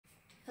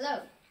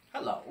Hello.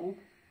 Hello.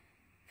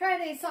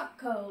 Friday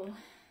Sockco.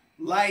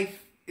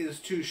 Life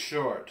is too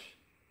short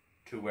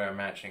to wear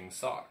matching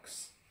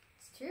socks.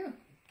 It's true.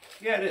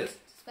 Yeah, it is.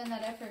 Spend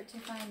that effort to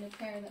find a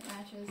pair that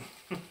matches.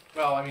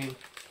 Well, I mean,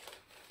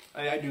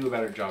 I do a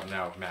better job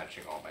now of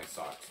matching all my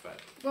socks,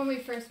 but... When we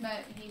first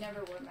met, he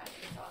never wore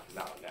matching socks.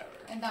 No, never.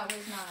 And that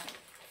was not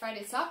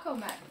Friday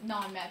Sockco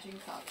non-matching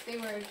socks. They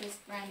were just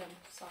random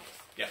socks.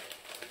 Yeah.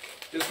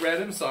 Just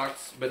random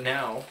socks, but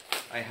now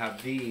I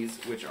have these,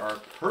 which are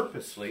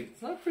purposely...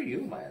 It's not for you,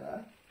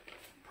 Mila.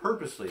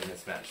 Purposely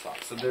mismatched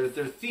socks. So they're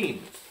themed.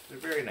 They're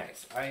very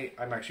nice.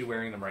 I'm actually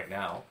wearing them right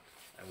now.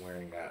 I'm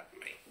wearing my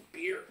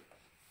beer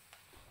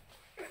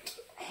and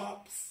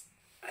hops.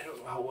 I don't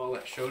know how well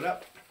that showed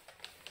up.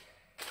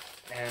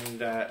 And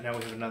now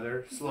we have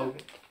another slogan.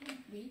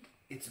 Wheat.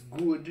 It's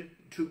good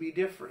to be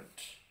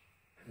different.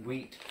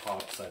 Wheat,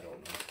 hops, I don't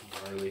know.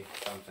 Barley,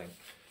 something.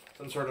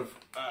 Some sort of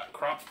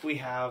crop we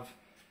have.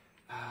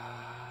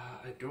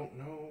 I don't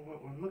know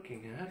what we're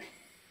looking at.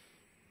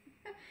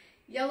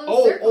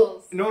 Yellow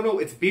circles. Oh, no,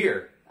 it's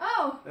beer.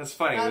 Oh. That's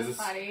funny. That's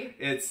funny.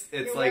 It's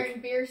you're like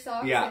wearing beer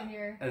socks yeah, and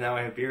you're... and now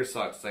I have beer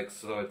socks.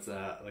 So it's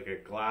like a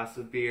glass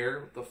of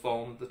beer with the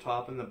foam at the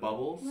top and the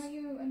bubbles. Why don't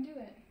you undo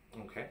it?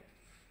 Okay.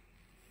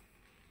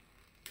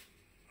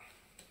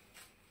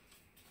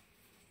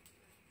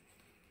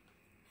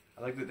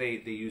 I like that they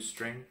use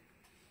string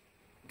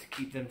to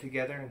keep them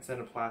together instead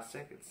of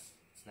plastic. It's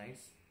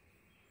nice.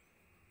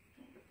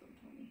 Don't rip them,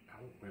 Tony.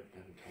 I won't rip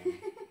them, Tony.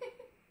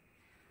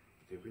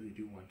 They really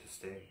do want to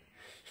stay.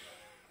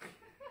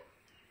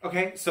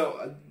 Okay,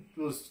 so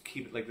we'll just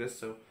keep it like this.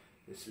 So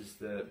this is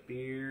the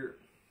beer.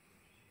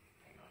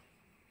 Hang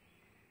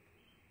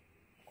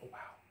on. Oh,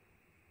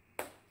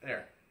 wow.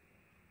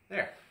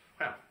 There.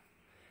 Wow.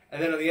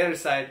 And then on the other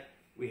side,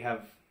 we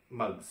have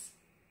mugs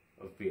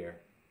of beer.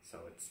 So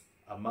it's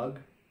a mug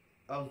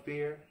of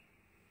beer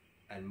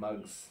and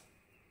mugs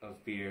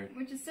of beer.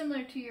 Which is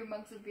similar to your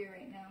mugs of beer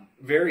right now.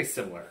 Very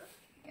similar.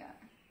 Yeah.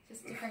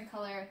 Just different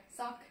color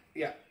sock.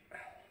 Yeah.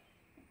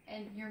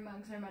 And your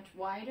mugs are much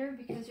wider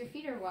because your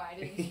feet are wide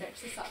and you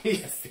stretch the socks.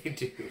 Yes, they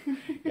do.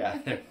 Yeah,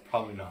 they're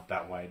probably not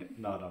that wide,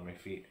 not on my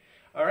feet.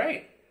 All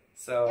right.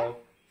 So,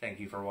 Thank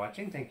you for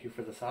watching. Thank you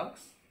for the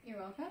socks. You're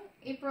welcome.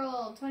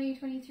 April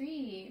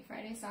 2023,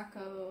 Friday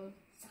Sockco.